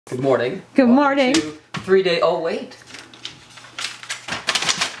Good morning. Good morning. To 3 day. Oh wait.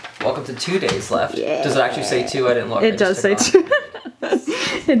 Welcome to 2 days left. Yeah. Does it actually say 2? I didn't look. It does say 2.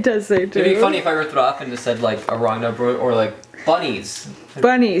 It does say 2. It'd be funny if I ripped it off and just said like a wrong number or like bunnies.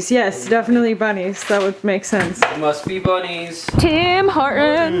 Bunnies, yes, definitely bunnies. That would make sense. It must be bunnies. Tim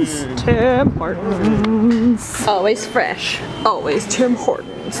Hortons. Tim Hortons. Always fresh. Always Tim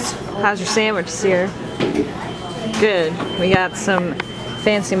Hortons. How's your sandwich, Cyr? Good. We got some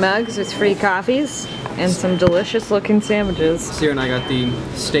fancy mugs with free coffees and some delicious looking sandwiches. Cyr and I got the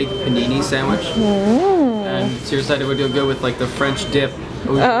steak panini sandwich. And Cyr said it would go good with like the French dip.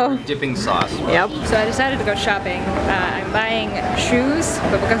 Dipping sauce. Yep. So I decided to go shopping. I'm buying shoes,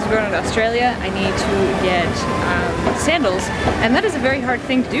 but because we're going to Australia, I need to get sandals, and that is a very hard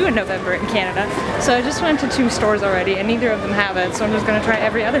thing to do in November in Canada. So I just went to 2 stores already, and neither of them have it, so I'm just going to try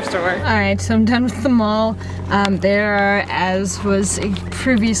every other store. Alright, so I'm done with the mall. There are, as was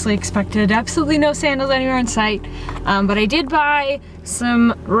previously expected, absolutely no sandals anywhere in sight, but I did buy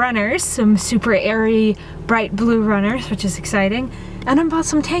some runners, some super airy, bright blue runners, which is exciting. And I bought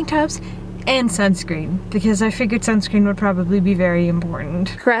some tank tops and sunscreen because I figured sunscreen would probably be very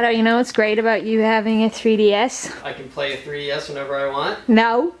important. Corrado, you know what's great about you having a 3DS? I can play a 3DS whenever I want.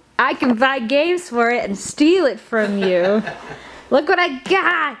 No, I can buy games for it and steal it from you. Look what I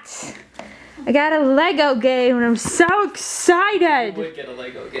got! I got a Lego game and I'm so excited! You would get a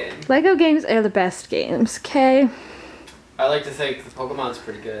Lego game. Lego games are the best games, okay? I like to think the Pokemon's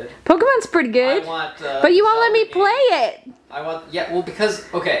pretty good. Pokemon's pretty good, I want, but you won't let me play it! I want, yeah, well because,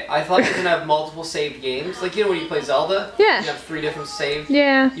 okay, I thought you can have multiple saved games. Like, you know when you play Zelda? Yeah. You have 3 different saved.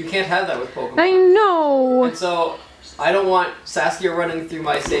 Yeah. You can't have that with Pokemon. I know! And so, I don't want Saskia running through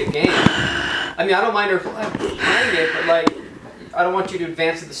my saved game. I mean, I don't mind her playing it, but like, I don't want you to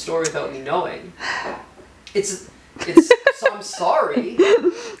advance in the story without me knowing. So I'm sorry.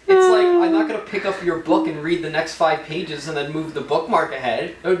 It's like, I'm not gonna pick up your book and read the next 5 pages and then move the bookmark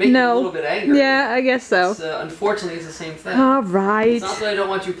ahead. It would make me a little bit angry. Yeah, I guess so. Unfortunately, it's the same thing. Alright. It's not that I don't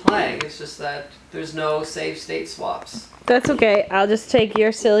want you playing, it's just that there's no save state swaps. That's okay. I'll just take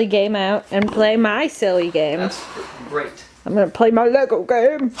your silly game out and play my silly game. That's great. I'm gonna play my Lego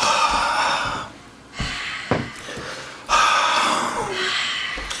game.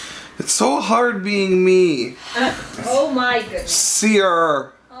 It's so hard being me. Oh my goodness.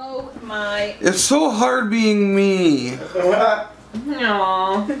 Cyr. Oh my. It's so hard being me.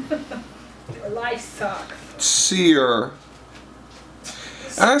 No. Your life sucks. Cyr.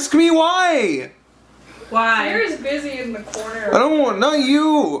 Ask me why. Why? Cyr's busy in the corner. I don't want, not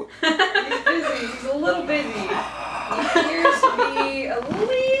you. He's busy. He's a little busy. He appears to be a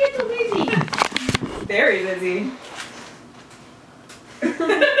little busy. Very busy.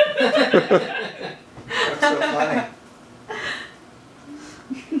 That's so funny.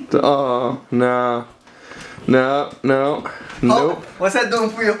 Oh, no. No, no. Nope. What's that doing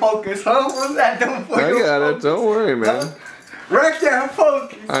for your focus, huh? What's that doing for your focus? I got it. Don't worry, man. Rack that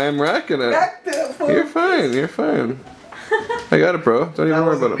focus. I am racking it. Rack that focus. You're fine. You're fine. I got it, bro. Don't even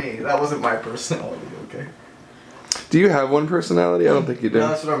worry about it. Me. That wasn't my personality, okay? Do you have one personality? I don't think you do. No,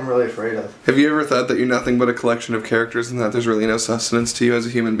 that's what I'm really afraid of. Have you ever thought that you're nothing but a collection of characters and that there's really no sustenance to you as a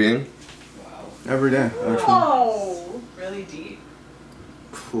human being? Wow. Every day, actually. Whoa! Really deep.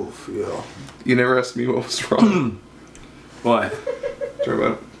 Oof, yeah. You never asked me what was wrong. What? Sorry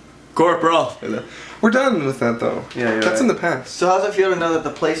about it. Corporal. We're done with that though. Yeah, that's right. in the past. So how's it feel to know that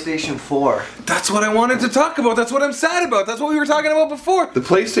the PlayStation 4? That's what I wanted to talk about. That's what I'm sad about. That's what we were talking about before. The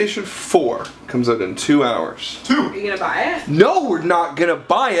PlayStation 4 comes out in 2 hours. 2? Are you gonna buy it? No, we're not gonna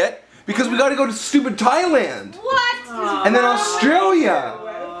buy it because we gotta go to stupid Thailand. What? And then Australia.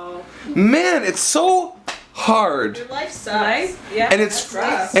 Man, it's so hard. Your life sucks. Yeah. And it's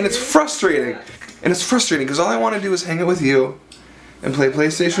frustrating. And it's frustrating because all I want to do is hang out with you and play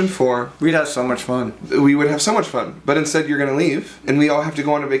PlayStation 4. We'd have so much fun. We would have so much fun. But instead you're going to leave and we all have to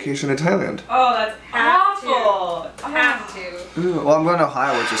go on a vacation in Thailand. Oh, that's awful. Have to. Ooh, well, I'm going to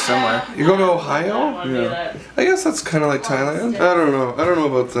Ohio, which is somewhere. You're going to Ohio? Yeah. I guess that's kind of like Thailand. I don't know. I don't know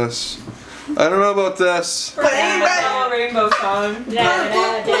about this. I don't know about this. Rainbow song.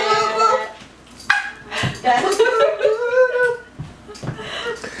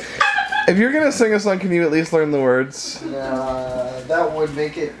 If you're going to sing a song, can you at least learn the words? That would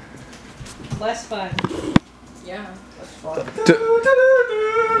make it less fun. Yeah. less fun.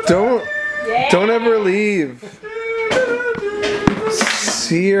 Don't ever leave.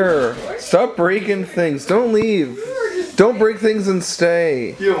 Cyr, stop breaking things. Don't leave. Don't break things and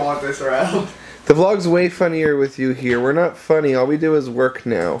stay. You don't want this around. The vlog's way funnier with you here. We're not funny. All we do is work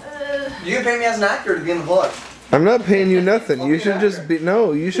now. You can pay me as an actor to be in the vlog. I'm not paying you nothing. You should just be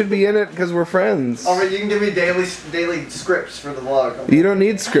you should be in it because we're friends. Alright, you can give me daily scripts for the vlog. You don't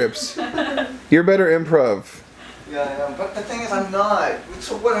need scripts. You're better improv. Yeah, I am. But the thing is, I'm not.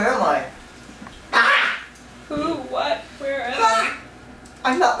 So what am I? Who? What? Where am I?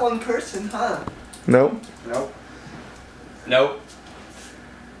 I'm not one person, huh? Nope. Nope. Nope.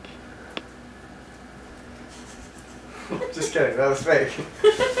 Just kidding. That was fake.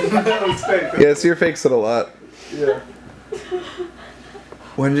 That was fake. Yes, your fakes it a lot. Yeah.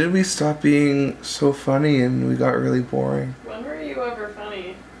 When did we stop being so funny and we got really boring? When were you ever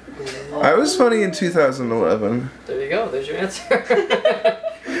funny? I was funny in 2011. There you go. There's your answer.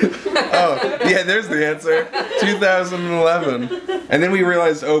 Oh, yeah, there's the answer. 2011. And then we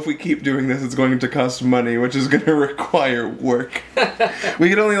realized, oh, if we keep doing this, it's going to cost money, which is going to require work. We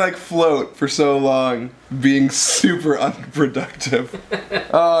could only, like, float for so long, being super unproductive.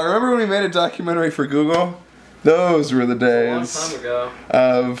 Remember when we made a documentary for Google? Those were the days. A long time ago.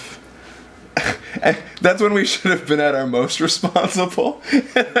 Of... That's when we should have been at our most responsible.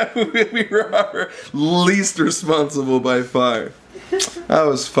 We were our least responsible by far. That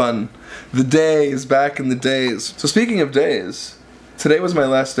was fun. The days, back in the days. So speaking of days, today was my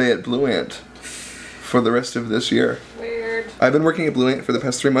last day at Blue Ant for the rest of this year. Weird. I've been working at Blue Ant for the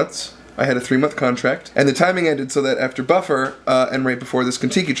past 3 months. I had a 3-month contract, and the timing ended so that after Buffer, and right before this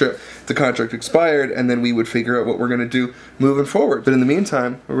Kentucky trip, the contract expired, and then we would figure out what we're going to do moving forward. But in the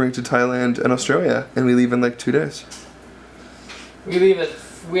meantime, we're going to Thailand and Australia, and we leave in like 2 days. We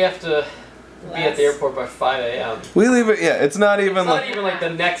have to be at the airport by 5 a.m. We leave it, yeah, it's not even It's not even like the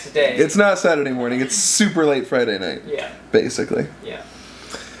next day. It's not Saturday morning, it's super late Friday night. Yeah. Basically. Yeah.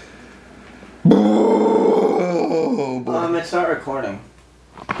 Oh, boy. It's not recording.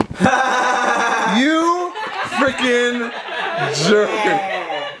 You freaking jerk.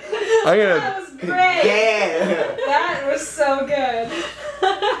 I'm That gonna... was great. Yeah. That was so good.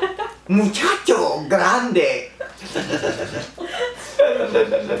 Muchacho grande.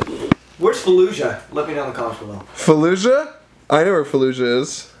 Where's Fallujah? Let me know in the comments below. Fallujah? I know where Fallujah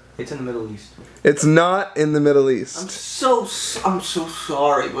is. It's in the Middle East. It's not in the Middle I'm East. so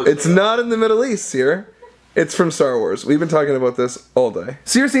sorry, but It's not in the Middle East, Cyr. It's from Star Wars. We've been talking about this all day.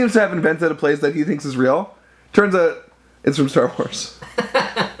 Cyr seems to have invented a place that he thinks is real. Turns out it's from Star Wars.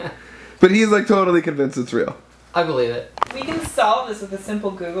 But he's like totally convinced it's real. I believe it. We can solve this with a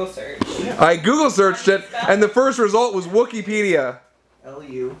simple Google search. I Google searched it, and the first result was Wikipedia.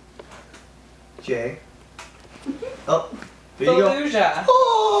 L-U-J. Oh, there you go. Fallujah.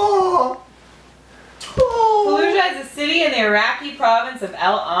 Oh. Fallujah is a city in the Iraqi province of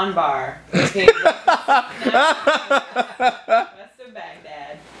Al Anbar, located west of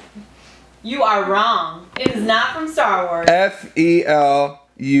Baghdad. You are wrong. It is not from Star Wars. F-E-L-U-C-I-A.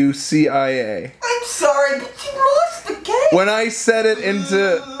 I'm sorry, but you lost the game. When I said it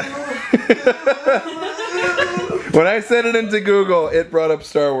into... When I said it into Google, it brought up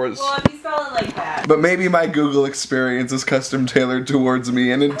Star Wars. Well, if you spell it like that. But maybe my Google experience is custom tailored towards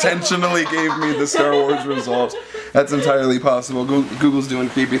me and intentionally gave me the Star Wars results. That's entirely possible. Google's doing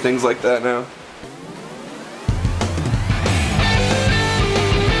creepy things like that now.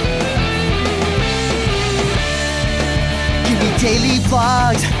 Give me daily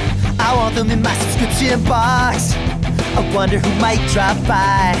vlogs, I want them in my subscription box. I wonder who might drop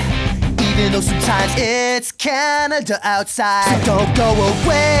by, even though sometimes it's Canada outside. So don't go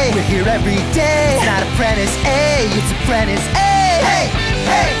away, we're here every day. It's not ApprenticeEh, it's ApprenticeEh. Hey,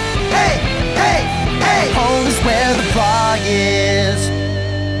 hey, hey, hey, hey. Home is where the vlog is.